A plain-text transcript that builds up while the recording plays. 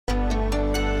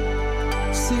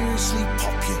seriously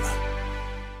popular.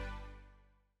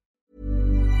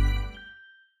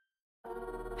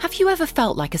 Have you ever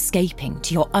felt like escaping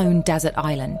to your own desert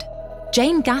island?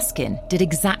 Jane Gaskin did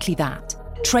exactly that,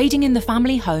 trading in the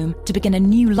family home to begin a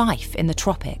new life in the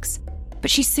tropics. But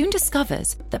she soon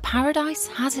discovers that paradise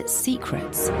has its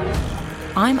secrets.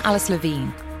 I'm Alice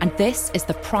Levine, and this is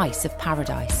The Price of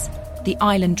Paradise, the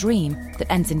island dream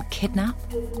that ends in kidnap,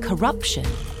 corruption,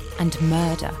 and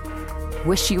murder.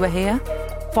 Wish you were here?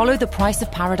 Follow The Price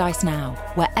of Paradise now,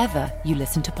 wherever you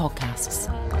listen to podcasts.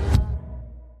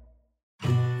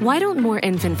 Why don't more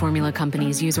infant formula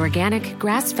companies use organic,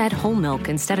 grass-fed whole milk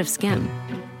instead of skim?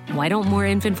 Why don't more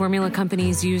infant formula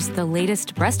companies use the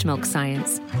latest breast milk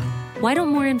science? Why don't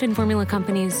more infant formula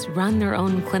companies run their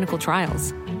own clinical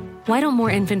trials? Why don't more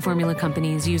infant formula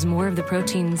companies use more of the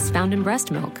proteins found in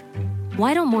breast milk?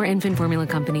 Why don't more infant formula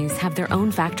companies have their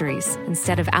own factories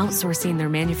instead of outsourcing their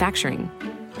manufacturing?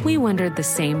 We wondered the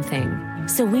same thing.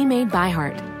 So we made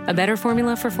ByHeart, a better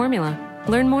formula for formula.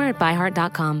 Learn more at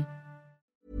byheart.com.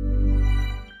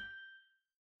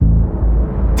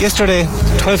 Yesterday,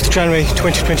 12th of January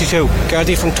 2022,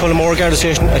 Gardaí from Tullamore Garda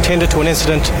Station attended to an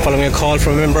incident following a call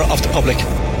from a member of the public.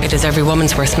 It is every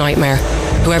woman's worst nightmare.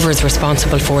 Whoever is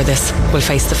responsible for this will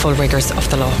face the full rigours of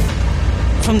the law.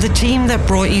 From the team that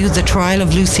brought you the trial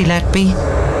of Lucy Letby,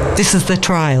 this is The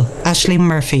Trial, Ashling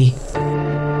Murphy.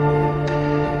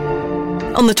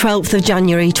 On the 12th of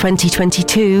January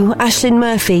 2022, Ashling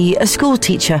Murphy, a school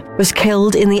teacher, was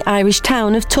killed in the Irish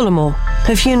town of Tullamore.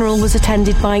 Her funeral was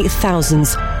attended by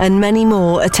thousands, and many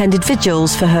more attended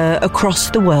vigils for her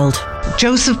across the world.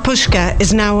 Joseph Pushka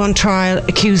is now on trial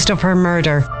accused of her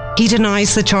murder. He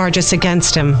denies the charges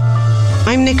against him.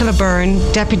 I'm Nicola Byrne,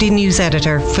 Deputy News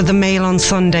Editor for The Mail on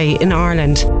Sunday in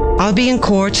Ireland. I'll be in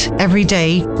court every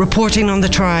day, reporting on the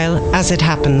trial as it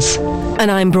happens. And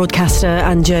I'm broadcaster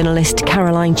and journalist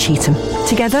Caroline Cheetham.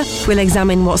 Together, we'll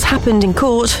examine what's happened in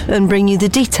court and bring you the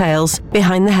details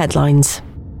behind the headlines.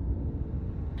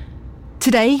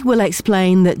 Today, we'll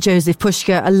explain that Joseph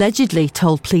Pushka allegedly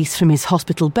told police from his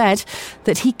hospital bed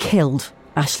that he killed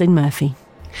Ashling Murphy.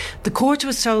 The court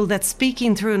was told that,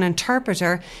 speaking through an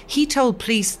interpreter, he told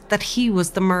police that he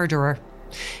was the murderer.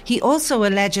 He also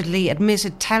allegedly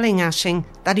admitted telling Ashling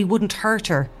that he wouldn't hurt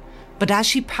her, but as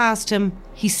she passed him,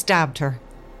 he stabbed her.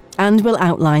 And we'll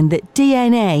outline that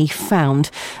DNA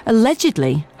found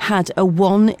allegedly had a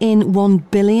 1 in 1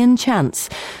 billion chance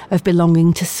of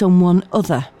belonging to someone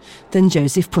other than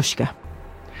Joseph Pushka.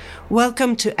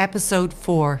 Welcome to episode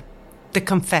 4, The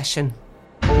Confession.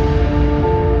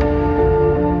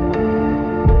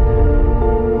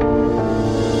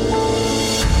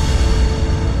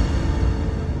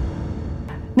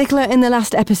 Nicola, in the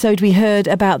last episode we heard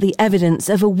about the evidence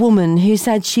of a woman who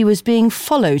said she was being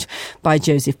followed by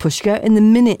Joseph Pushka in the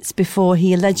minutes before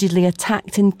he allegedly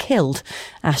attacked and killed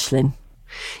Ashling.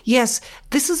 Yes,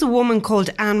 this is a woman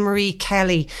called Anne-Marie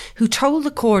Kelly who told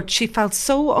the court she felt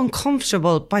so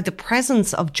uncomfortable by the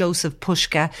presence of Joseph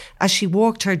Pushka as she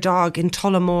walked her dog in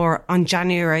Tullamore on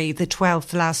January the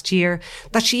 12th last year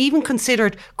that she even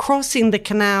considered crossing the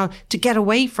canal to get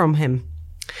away from him.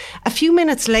 A few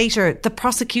minutes later, the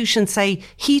prosecution say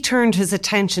he turned his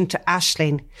attention to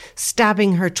Ashling,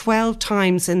 stabbing her 12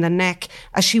 times in the neck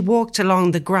as she walked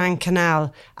along the Grand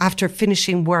Canal after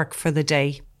finishing work for the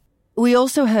day. We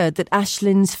also heard that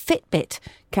Ashling's Fitbit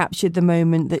captured the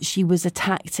moment that she was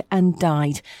attacked and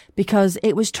died because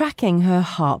it was tracking her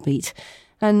heartbeat.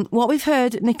 And what we've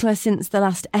heard, Nicola, since the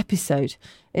last episode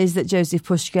is that Joseph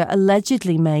Pushka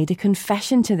allegedly made a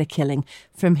confession to the killing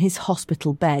from his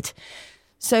hospital bed.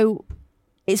 So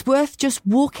it's worth just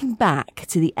walking back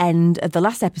to the end of the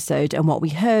last episode, and what we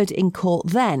heard in court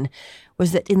then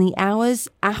was that in the hours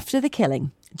after the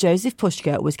killing, Joseph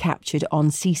Pushka was captured on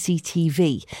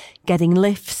CCTV, getting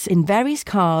lifts in various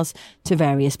cars to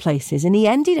various places, and he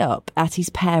ended up at his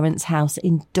parents' house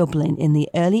in Dublin in the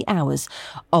early hours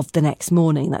of the next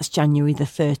morning. That's January the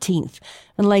 13th.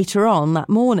 And later on that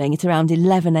morning at around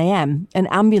 11 a.m, an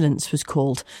ambulance was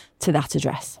called to that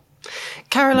address.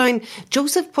 Caroline,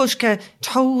 Joseph Pushka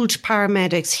told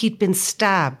paramedics he'd been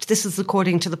stabbed. This is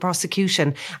according to the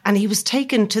prosecution. And he was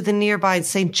taken to the nearby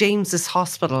St. James's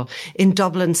Hospital in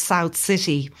Dublin South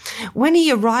City. When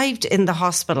he arrived in the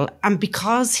hospital, and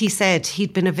because he said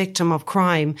he'd been a victim of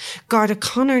crime, Garda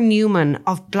Conor Newman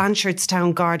of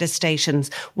Blanchardstown Garda Stations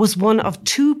was one of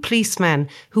 2 policemen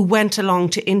who went along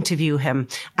to interview him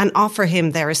and offer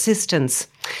him their assistance.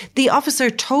 The officer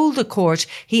told the court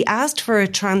he asked for a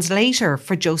translator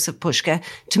for Joseph Pushka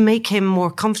to make him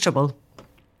more comfortable.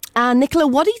 And Nicola,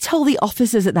 what he told the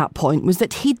officers at that point was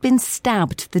that he'd been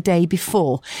stabbed the day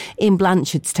before in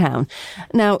Blanchardstown.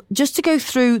 Now, just to go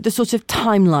through the sort of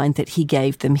timeline that he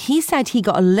gave them, he said he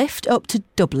got a lift up to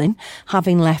Dublin,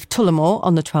 having left Tullamore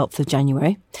on the 12th of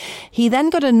January. He then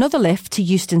got another lift to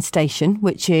Euston Station,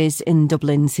 which is in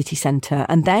Dublin city centre,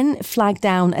 and then flagged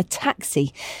down a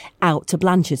taxi out to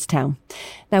Blanchardstown.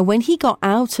 Now, when he got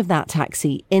out of that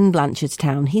taxi in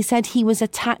Blanchardstown, he said he was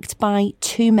attacked by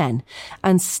two men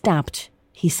and stabbed,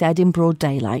 he said, in broad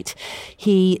daylight.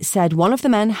 He said one of the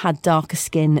men had darker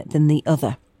skin than the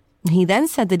other. He then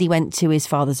said that he went to his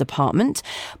father's apartment,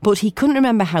 but he couldn't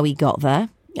remember how he got there.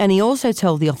 And he also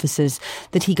told the officers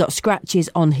that he got scratches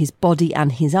on his body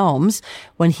and his arms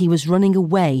when he was running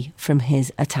away from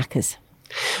his attackers.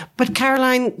 But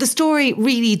Caroline, the story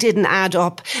really didn't add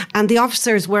up, and the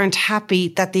officers weren't happy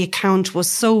that the account was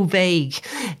so vague.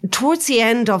 Towards the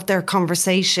end of their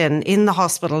conversation in the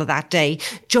hospital that day,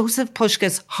 Joseph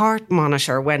Pushka's heart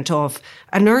monitor went off.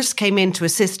 A nurse came in to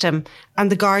assist him,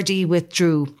 and the Gardaí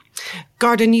withdrew.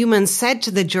 Garda Newman said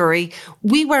to the jury,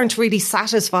 "We weren't really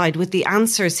satisfied with the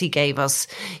answers he gave us.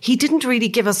 He didn't really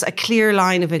give us a clear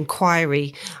line of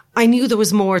inquiry. I knew there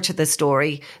was more to the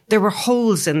story. There were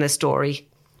holes in the story."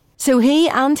 So he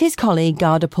and his colleague,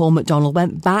 Garda Paul MacDonald,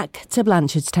 went back to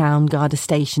Blanchardstown Garda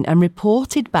Station and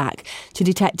reported back to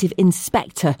Detective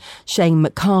Inspector Shane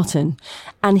McCartan.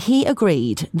 And he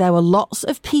agreed there were lots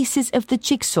of pieces of the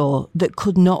jigsaw that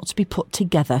could not be put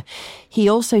together. He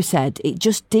also said it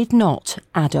just did not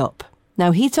add up.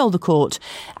 Now, he told the court,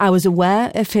 "I was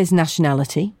aware of his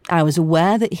nationality. I was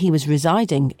aware that he was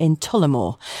residing in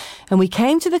Tullamore. And we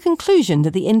came to the conclusion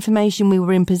that the information we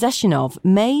were in possession of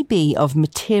may be of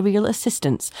material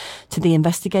assistance to the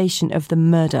investigation of the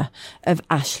murder of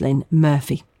Ashling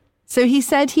Murphy." So he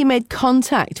said he made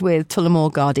contact with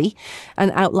Tullamore Gardaí and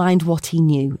outlined what he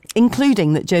knew,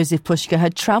 including that Joseph Pushka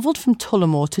had travelled from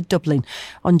Tullamore to Dublin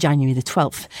on January the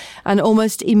 12th. And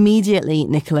almost immediately,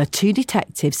 Nicola, two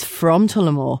detectives from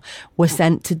Tullamore were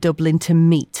sent to Dublin to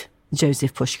meet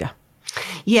Joseph Pushka.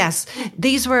 Yes,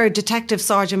 these were Detective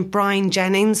Sergeant Brian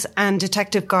Jennings and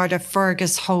Detective Garda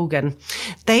Fergus Hogan.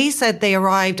 They said they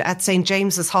arrived at St.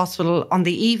 James's Hospital on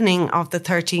the evening of the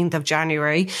 13th of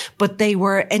January, but they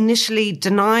were initially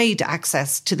denied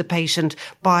access to the patient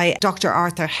by Dr.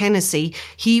 Arthur Hennessy.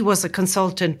 He was a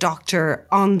consultant doctor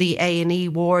on the A&E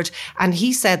ward, and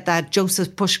he said that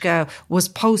Joseph Pushka was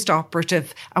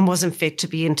post-operative and wasn't fit to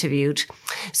be interviewed.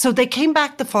 So they came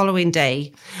back the following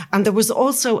day, and there was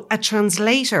also a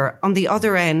translator on the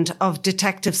other end of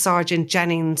Detective Sergeant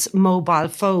Jennings' mobile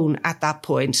phone at that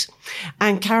point.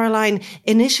 And Caroline,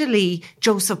 initially,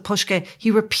 Joseph Pushka, he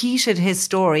repeated his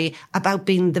story about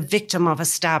being the victim of a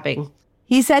stabbing.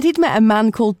 He said he'd met a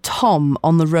man called Tom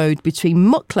on the road between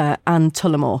Muckler and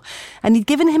Tullamore, and he'd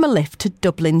given him a lift to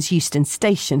Dublin's Euston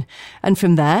Station, and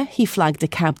from there he flagged a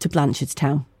cab to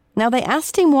Blanchardstown. Now, they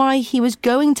asked him why he was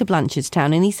going to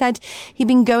Blanchardstown, and he said he'd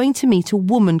been going to meet a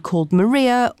woman called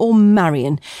Maria or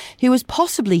Marion, who was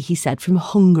possibly, he said, from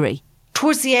Hungary.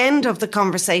 Towards the end of the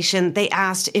conversation, they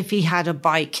asked if he had a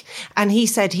bike, and he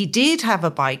said he did have a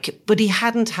bike, but he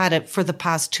hadn't had it for the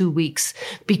past 2 weeks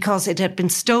because it had been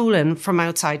stolen from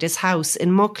outside his house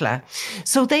in Muckler.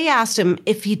 So they asked him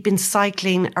if he'd been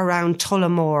cycling around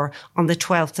Tullamore on the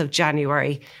 12th of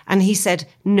January, and he said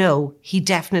no, he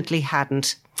definitely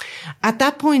hadn't. At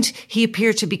that point, he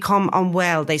appeared to become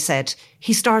unwell, they said.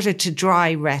 He started to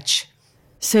dry retch.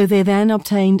 So they then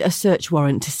obtained a search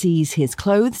warrant to seize his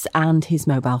clothes and his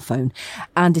mobile phone.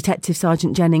 And Detective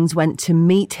Sergeant Jennings went to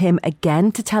meet him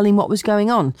again to tell him what was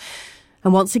going on.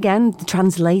 And once again, the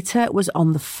translator was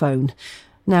on the phone.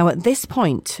 Now, at this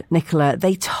point, Nicola,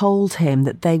 they told him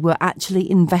that they were actually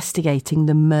investigating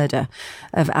the murder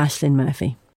of Ashling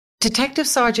Murphy. Detective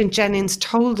Sergeant Jennings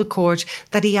told the court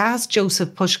that he asked Joseph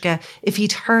Pushka if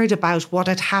he'd heard about what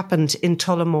had happened in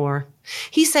Tullamore.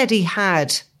 He said he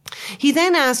had. He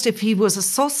then asked if he was a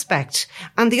suspect,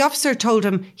 and the officer told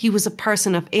him he was a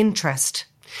person of interest.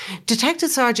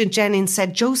 Detective Sergeant Jennings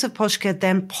said Joseph Pushka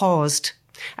then paused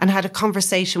and had a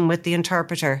conversation with the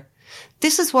interpreter.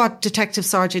 This is what Detective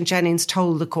Sergeant Jennings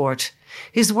told the court.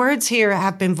 His words here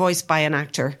have been voiced by an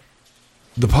actor.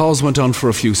 The pause went on for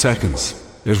a few seconds.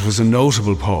 It was a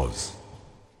notable pause.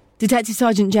 Detective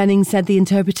Sergeant Jennings said the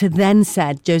interpreter then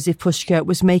said Joseph Pushka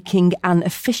was making an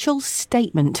official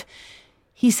statement.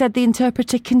 He said the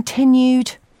interpreter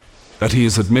continued, that he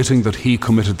is admitting that he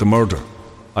committed the murder.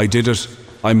 I did it.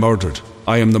 I murdered.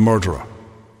 I am the murderer.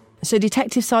 So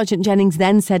Detective Sergeant Jennings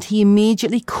then said he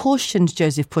immediately cautioned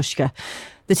Joseph Pushka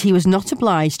that he was not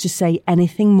obliged to say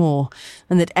anything more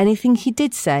and that anything he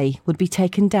did say would be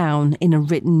taken down in a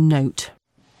written note.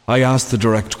 I asked the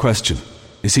direct question,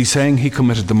 is he saying he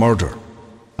committed the murder?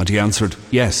 And he answered,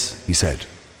 yes, he said.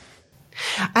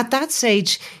 At that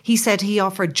stage, he said he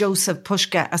offered Joseph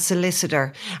Pushka a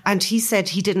solicitor, and he said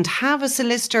he didn't have a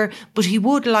solicitor, but he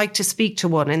would like to speak to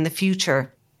one in the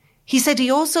future. He said he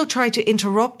also tried to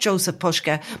interrupt Joseph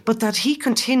Pushka, but that he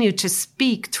continued to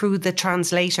speak through the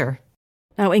translator.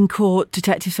 Now, in court,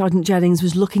 Detective Sergeant Jennings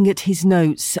was looking at his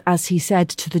notes as he said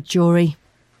to the jury.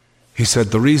 He said,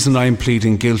 the reason I'm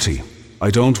pleading guilty, I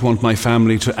don't want my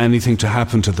family to anything to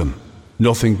happen to them,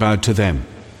 nothing bad to them.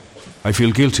 I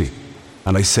feel guilty,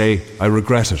 and I say I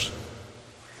regret it.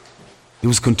 He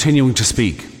was continuing to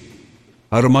speak.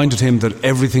 I reminded him that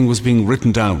everything was being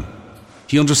written down.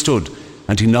 He understood,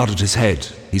 and he nodded his head,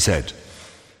 he said.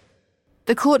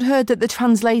 The court heard that the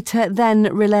translator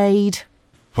then relayed,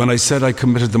 when I said I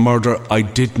committed the murder, I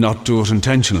did not do it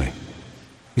intentionally.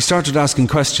 He started asking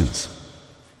questions.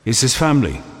 Is his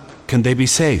family? Can they be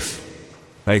safe?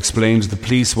 I explained the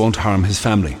police won't harm his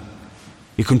family.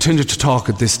 He continued to talk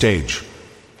at this stage.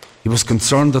 He was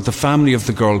concerned that the family of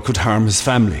the girl could harm his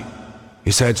family.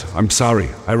 He said, I'm sorry,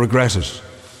 I regret it.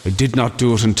 I did not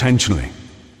do it intentionally.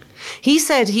 He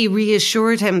said he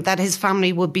reassured him that his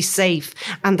family would be safe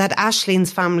and that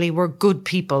Ashling's family were good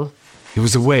people. He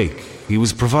was awake. He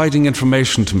was providing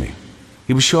information to me.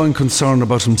 He was showing concern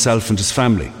about himself and his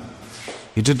family.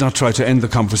 He did not try to end the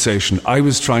conversation. I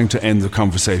was trying to end the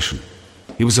conversation.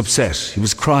 He was upset. He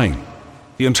was crying.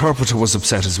 The interpreter was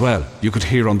upset as well. You could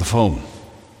hear on the phone.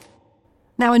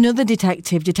 Now, another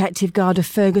detective, Detective Garda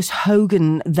Fergus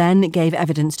Hogan, then gave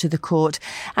evidence to the court,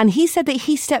 and he said that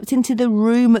he stepped into the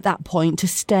room at that point to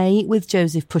stay with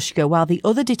Joseph Pushka while the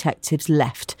other detectives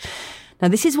left. Now,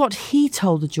 this is what he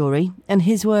told the jury, and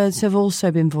his words have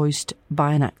also been voiced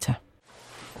by an actor.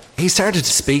 He started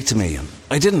to speak to me, and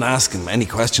I didn't ask him any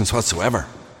questions whatsoever.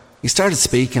 He started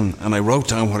speaking, and I wrote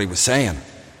down what he was saying.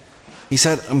 He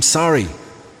said, I'm sorry,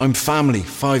 I'm family,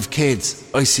 5 kids,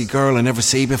 I see girl I never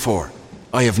see before.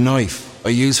 I have knife, I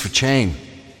use for chain.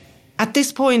 At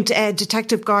this point,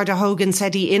 Detective Garda Hogan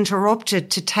said he interrupted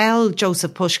to tell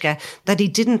Joseph Pushka that he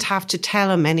didn't have to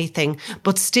tell him anything,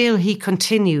 but still he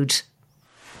continued.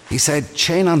 He said,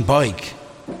 chain on bike.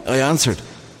 I answered,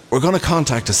 we're going to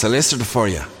contact a solicitor for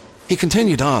you. He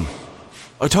continued on.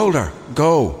 I told her,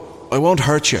 go, I won't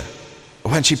hurt you.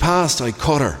 When she passed, I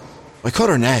cut her. I cut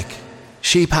her neck.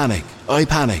 She panicked, I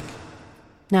panicked.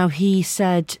 Now, he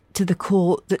said to the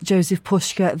court that Joseph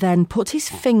Pushka then put his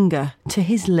finger to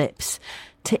his lips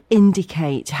to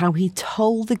indicate how he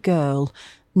told the girl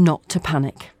not to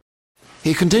panic.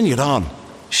 He continued on.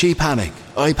 She panicked,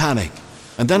 I panicked.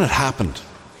 And then it happened.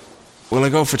 Will I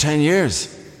go for 10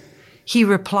 years? He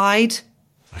replied,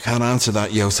 I can't answer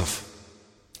that, Joseph.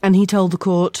 And he told the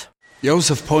court,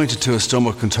 Joseph pointed to his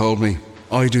stomach and told me,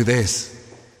 I do this.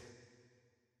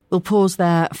 We'll pause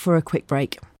there for a quick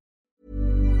break.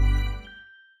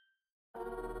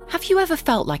 Have you ever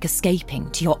felt like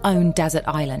escaping to your own desert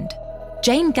island?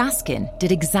 Jane Gaskin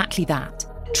did exactly that,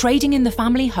 trading in the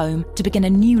family home to begin a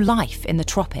new life in the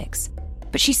tropics.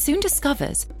 But she soon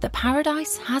discovers that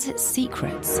paradise has its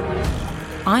secrets.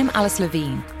 I'm Alice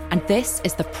Levine, and this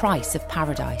is The Price of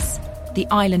Paradise, the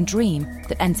island dream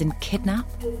that ends in kidnap,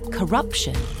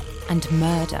 corruption, and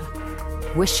murder.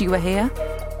 Wish you were here?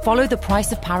 Follow The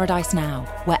Price of Paradise now,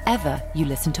 wherever you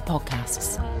listen to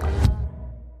podcasts.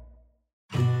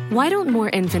 Why don't more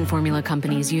infant formula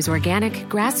companies use organic,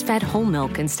 grass-fed whole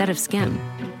milk instead of skim?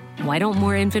 Why don't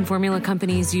more infant formula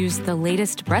companies use the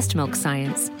latest breast milk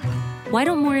science? Why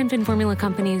don't more infant formula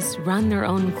companies run their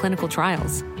own clinical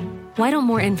trials? Why don't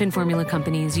more infant formula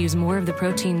companies use more of the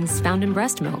proteins found in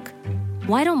breast milk?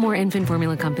 Why don't more infant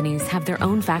formula companies have their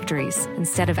own factories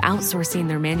instead of outsourcing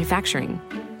their manufacturing?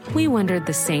 We wondered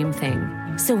the same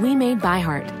thing. So we made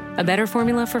ByHeart, a better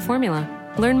formula for formula.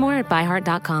 Learn more at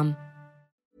byheart.com.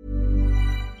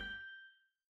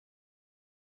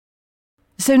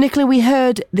 So, Nicola, we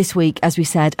heard this week, as we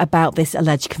said, about this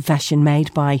alleged confession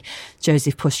made by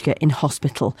Joseph Pushka in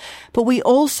hospital. But we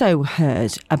also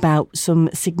heard about some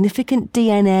significant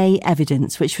DNA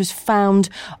evidence which was found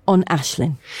on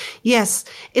Ashling. Yes,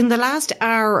 in the last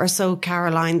hour or so,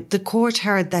 Caroline, the court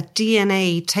heard that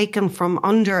DNA taken from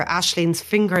under Ashling's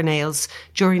fingernails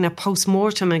during a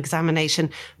post-mortem examination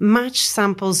matched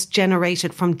samples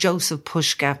generated from Joseph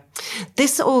Pushka.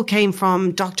 This all came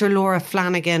from Dr. Laura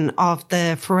Flanagan of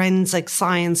the Forensic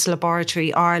Science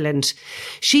Laboratory Ireland.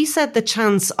 She said the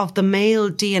chance of the male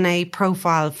DNA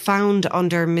profile found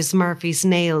under Ms. Murphy's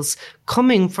nails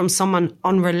coming from someone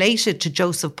unrelated to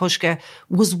Joseph Pushka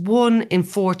was 1 in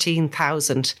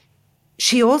 14,000.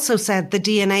 She also said the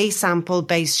DNA sample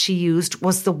base she used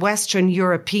was the Western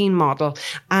European model,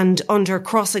 and under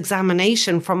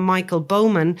cross-examination from Michael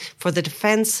Bowman for the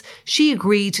defence, she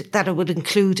agreed that it would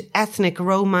include ethnic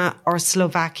Roma or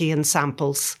Slovakian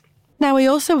samples. Now, we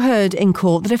also heard in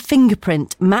court that a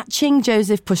fingerprint matching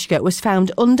Jozef Puška was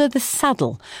found under the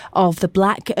saddle of the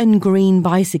black and green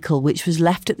bicycle which was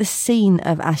left at the scene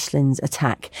of Ashling's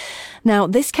attack. Now,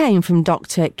 this came from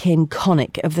Dr. Kim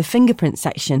Connick of the fingerprint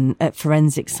section at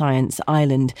Forensic Science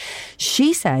Ireland.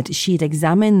 She said she'd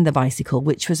examined the bicycle,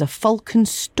 which was a Falcon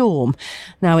Storm.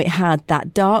 Now, it had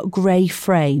that dark grey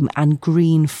frame and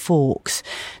green forks.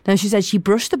 Now, she said she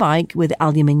brushed the bike with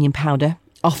aluminium powder,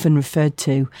 often referred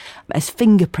to as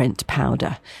fingerprint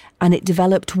powder, and it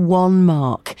developed one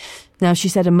mark. Now, she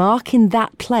said a mark in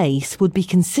that place would be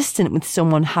consistent with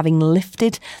someone having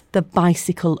lifted the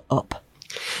bicycle up.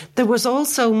 There was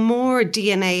also more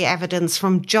DNA evidence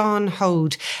from John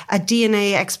Hode, a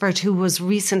DNA expert who was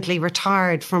recently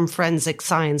retired from Forensic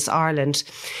Science Ireland.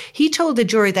 He told the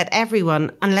jury that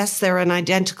everyone, unless they're an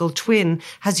identical twin,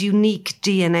 has unique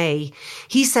DNA.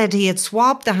 He said he had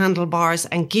swabbed the handlebars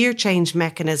and gear change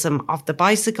mechanism of the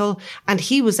bicycle, and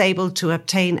he was able to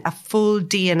obtain a full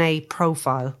DNA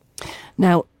profile.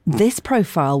 Now, this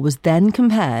profile was then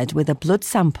compared with a blood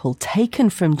sample taken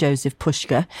from Jozef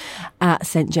Puška at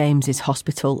St James's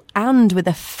Hospital and with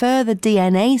a further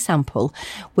DNA sample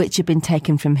which had been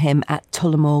taken from him at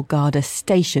Tullamore Garda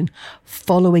Station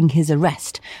following his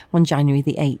arrest on January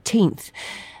the 18th.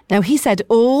 Now, he said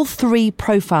all three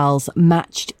profiles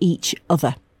matched each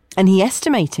other, and he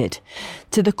estimated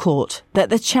to the court that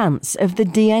the chance of the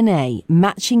DNA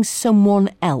matching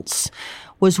someone else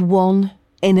was 1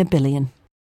 in a billion.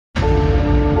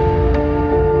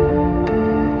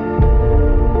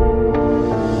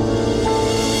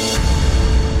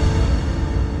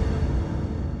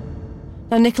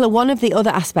 Now, Nicola, one of the other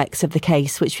aspects of the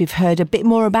case, which we've heard a bit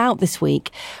more about this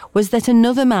week, was that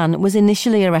another man was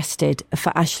initially arrested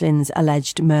for Ashling's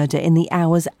alleged murder in the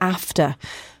hours after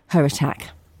her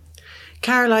attack.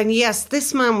 Caroline, yes,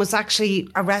 this man was actually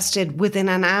arrested within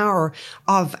an hour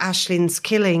of Ashling's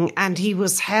killing, and he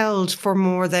was held for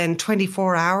more than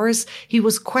 24 hours. He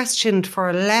was questioned for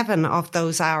 11 of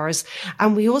those hours.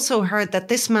 And we also heard that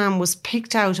this man was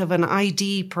picked out of an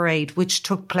ID parade which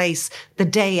took place the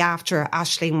day after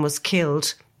Ashling was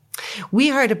killed. We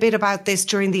heard a bit about this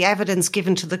during the evidence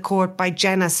given to the court by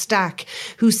Jenna Stack,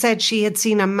 who said she had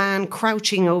seen a man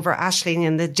crouching over Ashling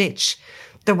in the ditch.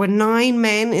 There were 9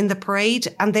 men in the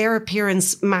parade, and their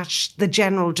appearance matched the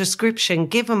general description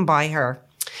given by her.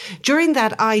 During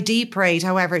that ID parade,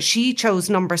 however, she chose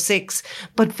number 6,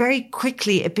 but very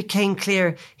quickly it became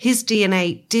clear his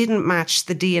DNA didn't match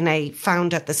the DNA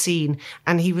found at the scene,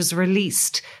 and he was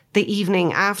released the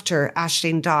evening after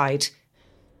Ashling died.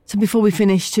 So before we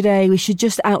finish today, we should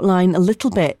just outline a little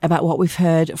bit about what we've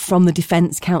heard from the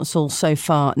Defence Counsel so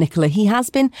far, Nicola. He has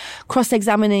been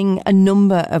cross-examining a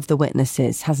number of the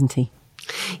witnesses, hasn't he?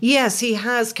 Yes, he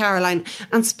has, Caroline.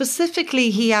 And specifically,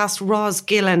 he asked Ros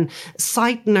Gillen,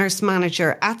 site nurse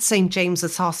manager at St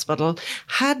James's Hospital,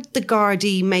 had the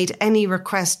Gardaí made any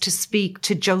request to speak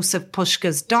to Jozef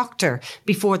Puška's doctor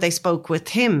before they spoke with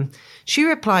him? She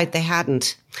replied they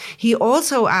hadn't. He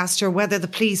also asked her whether the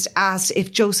police asked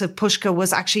if Jozef Puška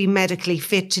was actually medically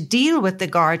fit to deal with the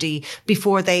Gardaí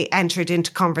before they entered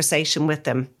into conversation with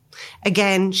them.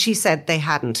 Again, she said they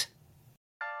hadn't.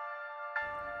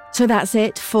 So that's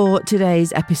it for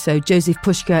today's episode. Jozef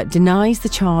Puška denies the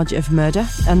charge of murder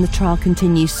and the trial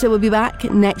continues. So we'll be back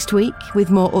next week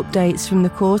with more updates from the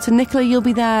court. And Nicola, you'll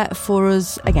be there for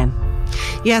us again.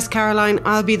 Yes, Caroline,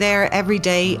 I'll be there every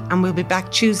day and we'll be back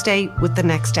Tuesday with the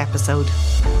next episode.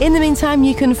 In the meantime,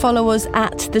 you can follow us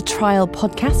at The Trial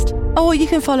Podcast, or you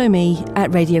can follow me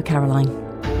at Radio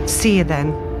Caroline. See you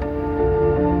then.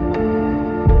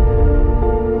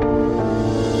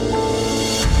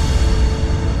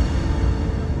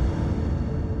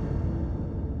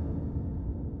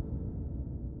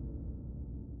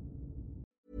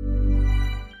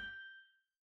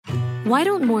 Why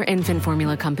don't more infant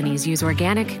formula companies use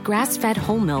organic, grass-fed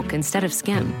whole milk instead of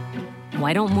skim?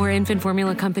 Why don't more infant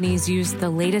formula companies use the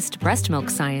latest breast milk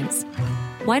science?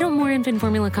 Why don't more infant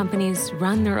formula companies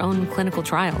run their own clinical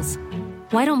trials?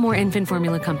 Why don't more infant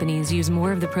formula companies use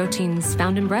more of the proteins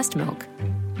found in breast milk?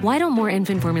 Why don't more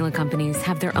infant formula companies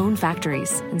have their own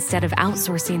factories instead of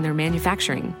outsourcing their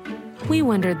manufacturing? We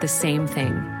wondered the same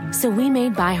thing. So we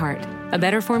made ByHeart, a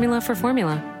better formula for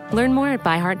formula. Learn more at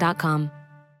byheart.com.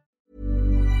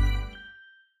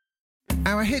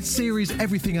 Our hit series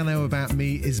Everything I Know About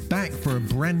Me is back for a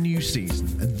brand new season.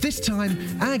 And this time,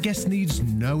 our guest needs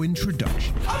no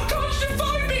introduction. Of course you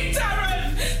find me, Darren!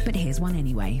 but here's one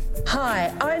anyway.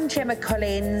 Hi, I'm Gemma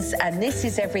Collins, and this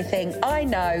is everything I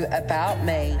know about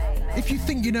me. If you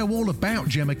think you know all about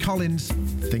Gemma Collins,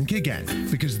 think again,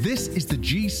 because this is the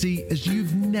GC as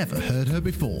you've never heard her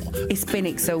before. It's been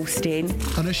exhausting.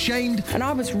 Unashamed. And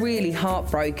I was really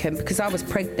heartbroken because I was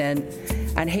pregnant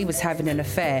and he was having an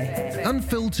affair.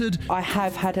 Unfiltered. I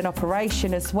have had an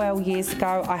operation as well years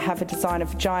ago. I have a designer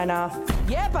vagina.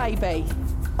 Yeah, baby.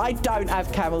 I don't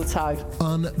have camel toe.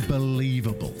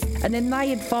 Unbelievable. And then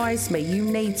they advised me, you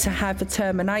need to have a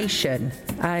termination.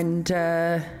 And,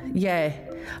 yeah,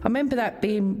 I remember that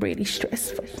being really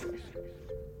stressful.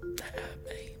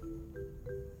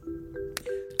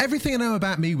 Everything I Know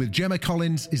About Me with Gemma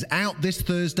Collins is out this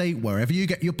Thursday wherever you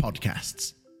get your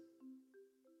podcasts.